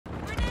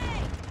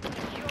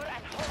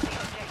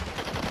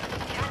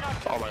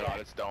Oh my god,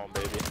 it's dome,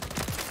 baby.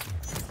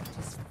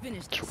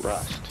 It's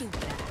rust.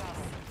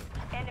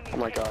 Oh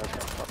my god, it's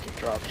got fucking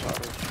drop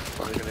shot.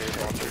 Fucking grenade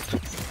launchers.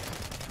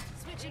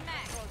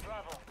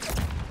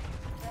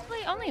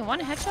 Really, only one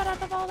headshot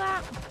out of all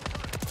that?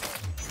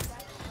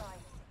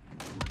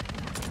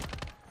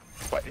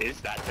 What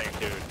is that thing,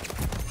 dude?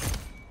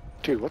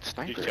 Dude, what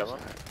sniper You is kill him?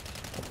 that?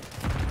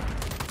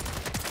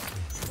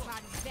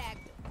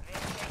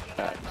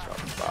 That's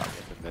fuck in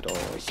the middle.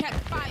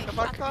 If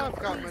I thought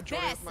I've got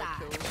majority of my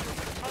kills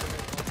from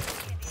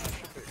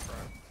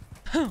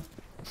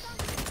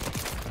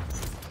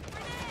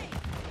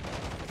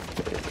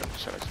Dude, I'm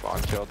just gonna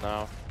spawn killed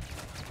now.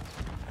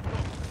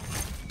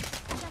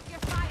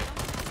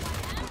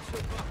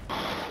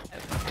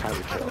 Time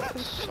to kill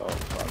is so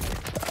fucking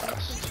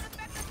fast.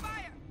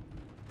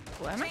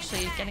 Ooh, I'm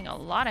actually getting a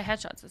lot of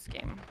headshots this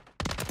game.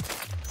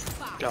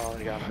 Oh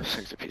my god, this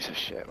thing's a piece of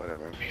shit,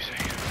 whatever I'm using.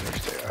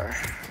 First they are.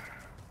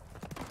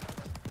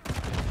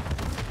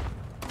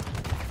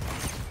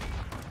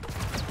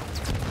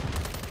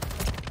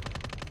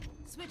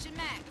 switching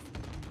max.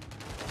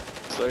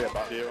 It's literally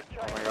above you.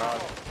 Oh my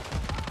god.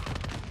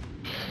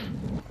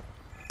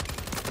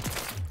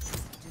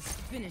 Just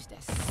finish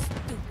that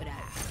stupid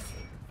ass.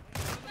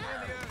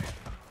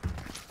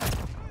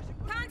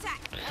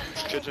 Contact.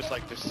 This kid's just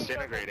like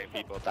disintegrating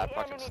people with that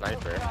fucking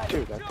sniper.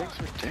 Dude, that thing's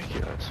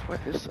ridiculous. What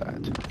is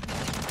that?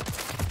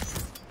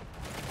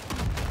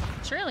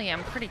 Surely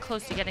I'm pretty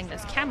close to getting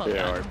this camo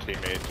Yeah, our gun.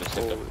 teammate just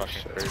hit the Holy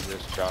fucking shit.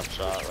 craziest drop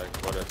shot. Like,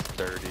 what a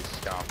dirty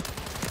scum.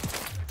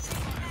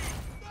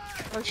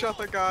 I shot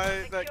the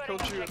guy that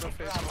killed you in the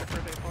face with a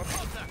grenade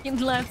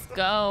launcher. Let's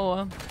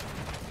go.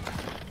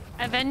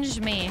 Avenge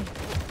me.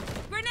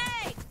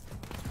 Grenade!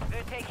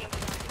 They're taking.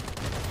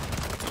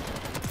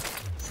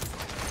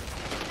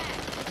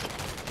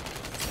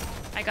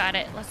 I got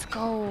it. Let's go.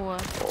 Holy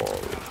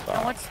Now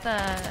fuck. what's the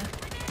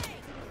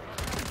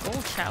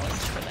goal challenge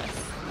for this?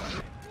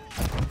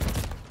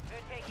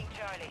 They're taking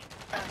Charlie.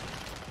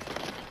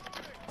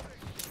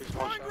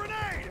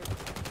 Grenade!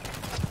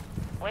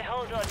 Wait,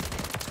 hold on.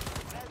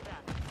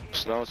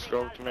 Snow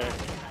scoped me.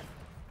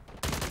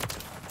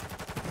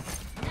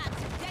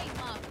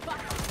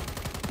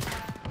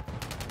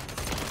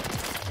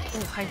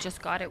 Oh, I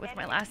just got it with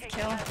my last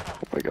kill.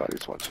 Oh my god,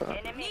 he's one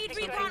shot. Need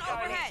recon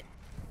overhead.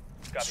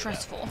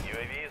 Stressful.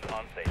 UAV is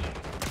on station.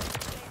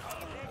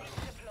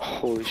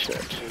 Holy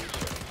shit.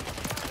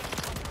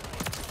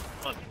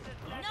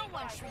 No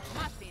one shrinks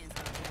my fins.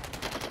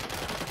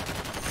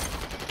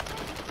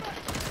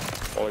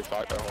 Holy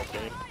fuck, that whole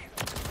team.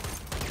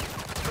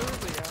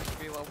 Surely has to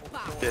be level 4.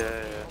 Yeah. On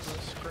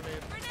this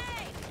grenade.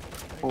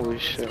 Holy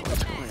shit,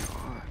 what's going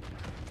on?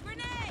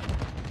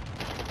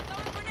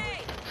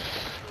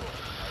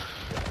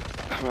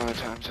 The amount of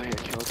times I get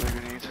killed by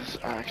grenades is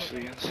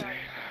actually insane.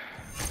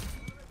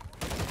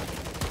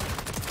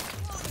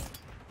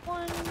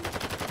 1, 2,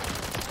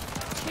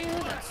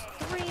 that's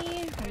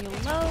 3.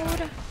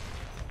 Reload.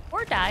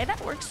 Or die,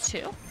 that works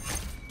too.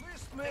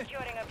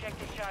 Securing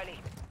objective Charlie.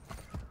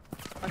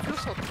 I feel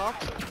so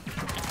toxic.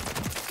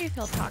 You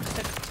feel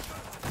toxic.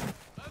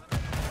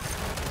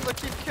 I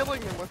keep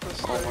killing them with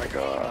this Oh my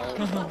god.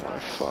 Oh my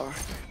fuck.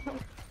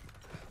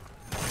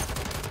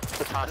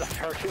 The time I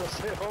heard you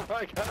say, oh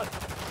my god.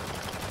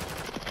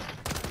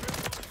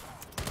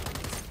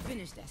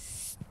 Finish that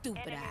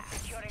stupid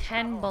ass.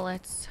 10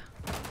 bullets.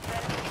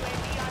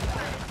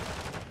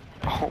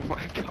 Oh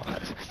my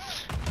god.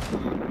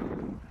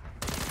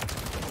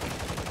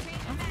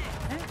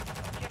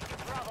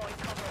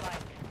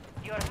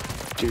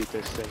 Dude,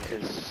 this thing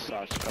is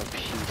such a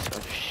piece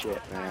of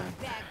shit, man.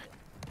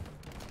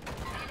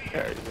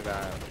 Yeah, he's an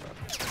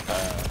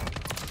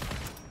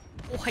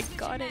Oh, I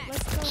got it.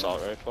 Let's go.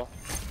 assault rifle.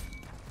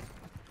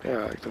 Yeah,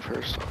 like the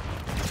first one.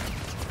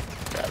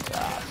 That's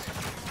ass.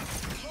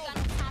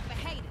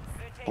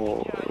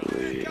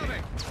 Holy.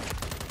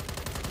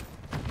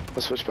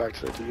 Let's switch back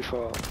to the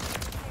default.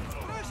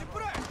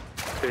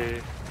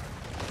 Hey.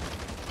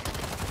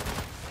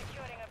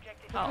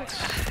 Oh,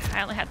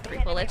 I only had 3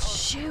 bullets.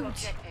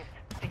 Shoot.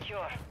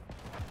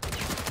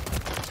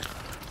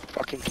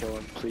 Fucking kill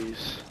him,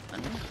 please.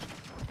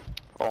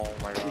 Oh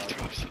my god.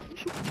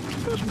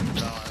 No, I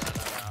ran out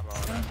of ammo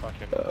and I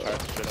fucking tried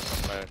to shit up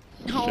with my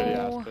shitty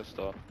ass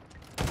pistol.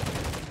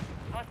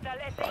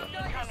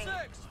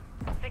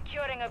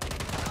 Securing a.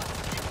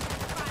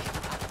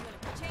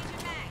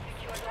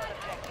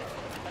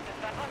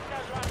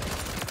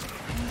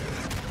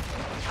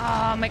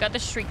 Oh my god, the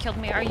streak killed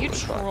me. Are you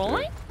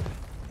trolling?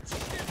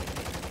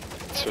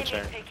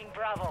 Switching. Taking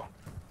Bravo.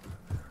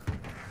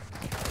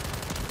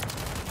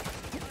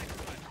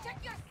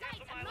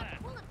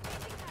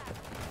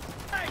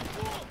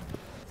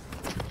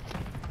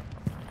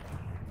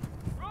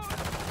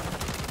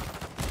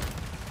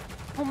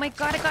 Oh my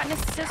god, I got an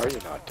assist. How are you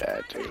not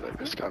dead, dude? Like,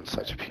 this gun's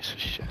such a piece of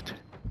shit.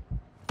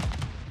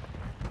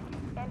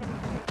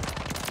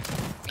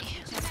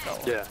 Let's go.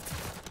 Yeah.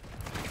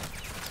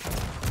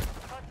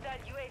 Hostile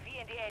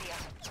UAV in the area.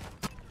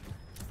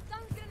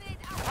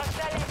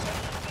 Hostile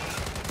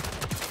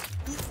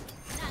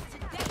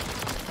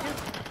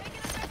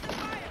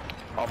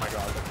Oh my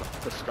god,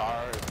 the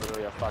scar is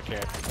literally a fucking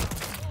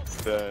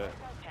the.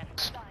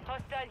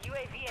 Hostile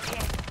UAV in the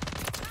air.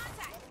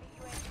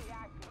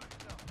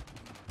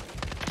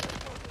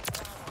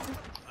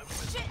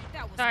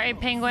 Sorry,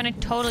 Penguin, I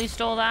totally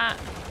stole that.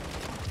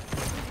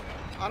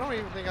 I don't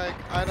even think I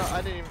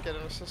didn't even get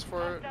an assist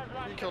for it.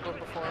 You killed him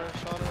before I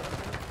shot it.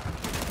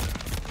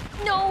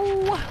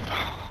 No!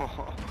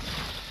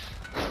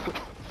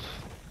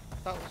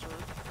 That was rude.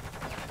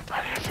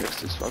 I need to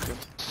fix this fucking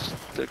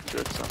stick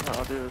drift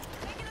somehow, dude.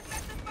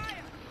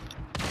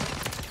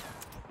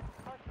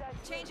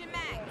 Changing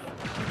mag.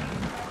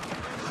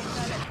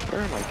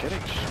 Where am I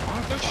getting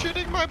shot? They're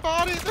shooting my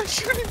body! They're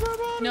shooting my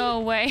body! No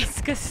way, it's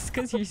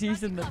cause you're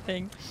using the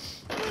thing.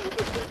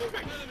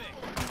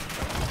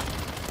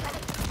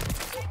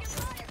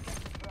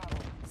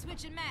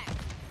 Switching mag.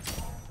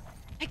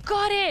 I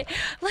got it!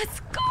 Let's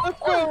go! Let's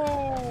go!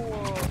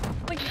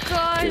 Oh my Dude, like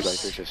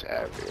gosh! they're just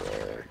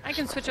everywhere. I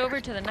can switch over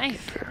to the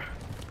knife.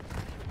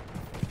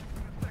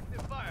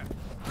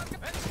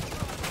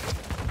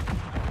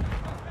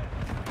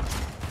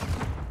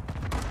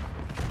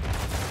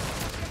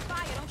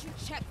 Fire, don't you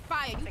check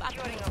fire. You got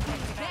to be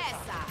bad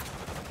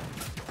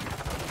side.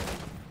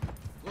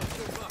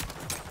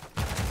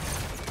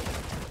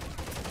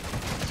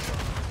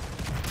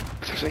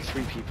 There's like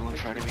 3 people in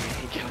front of me and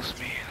he kills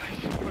me.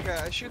 Like, Okay,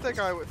 I shoot that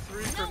guy with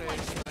 3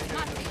 grenades. And I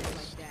Not hit him.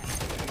 things like that.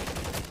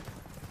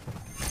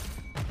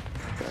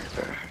 back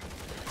there.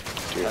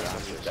 Dude, I'm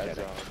just That's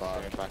getting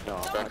fucked. fuck no.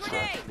 Throw a That's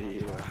grenade. not me.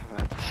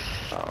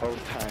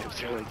 Both times,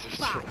 they're like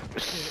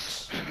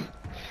just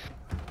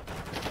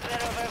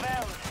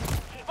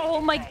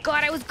Oh my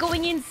god, I was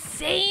going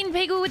insane,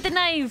 Penguin, with the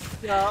knife!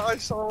 Yeah, I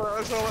saw it.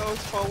 I saw it. I was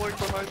following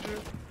behind you.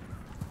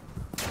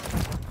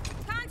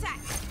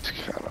 Contact. It's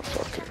kind of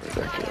fucking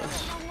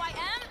ridiculous. You know who I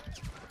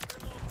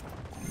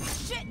am?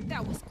 Shit,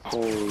 that was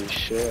Holy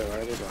shit, why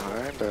are they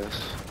behind us?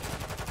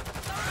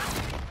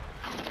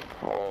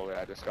 Oh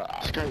yeah, I just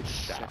got. This guy's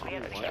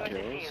 71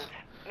 kills.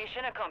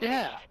 Mission accomplished.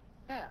 Yeah.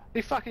 Yeah.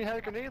 He fucking had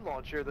a grenade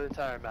launcher the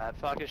entire map.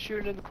 Fucking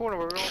shooting in the corner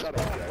where we're all Shut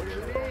up,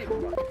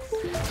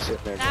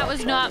 Sitting there That was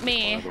drop not shotting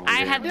me. in front of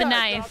I the had the Yeah, I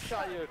knife.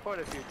 shot you quite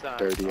a few times.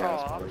 Dirty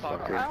ass I'm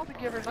talking. motherfucker. I don't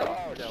think you ever knifed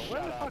me though.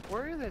 Where the fuck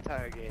were you the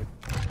entire game?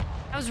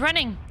 I was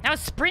running. I was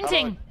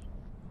sprinting.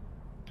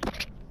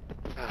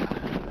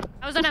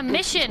 I was on a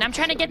mission. I'm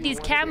trying to get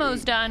these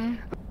camos done.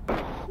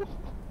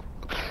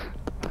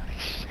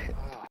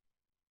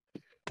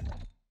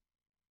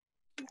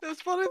 The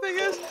funny thing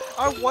is,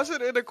 I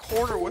wasn't in a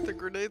corner with a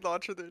grenade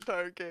launcher the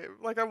entire game.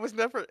 Like, I was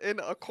never in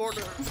a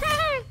corner.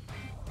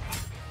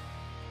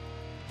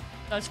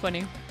 That's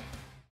funny.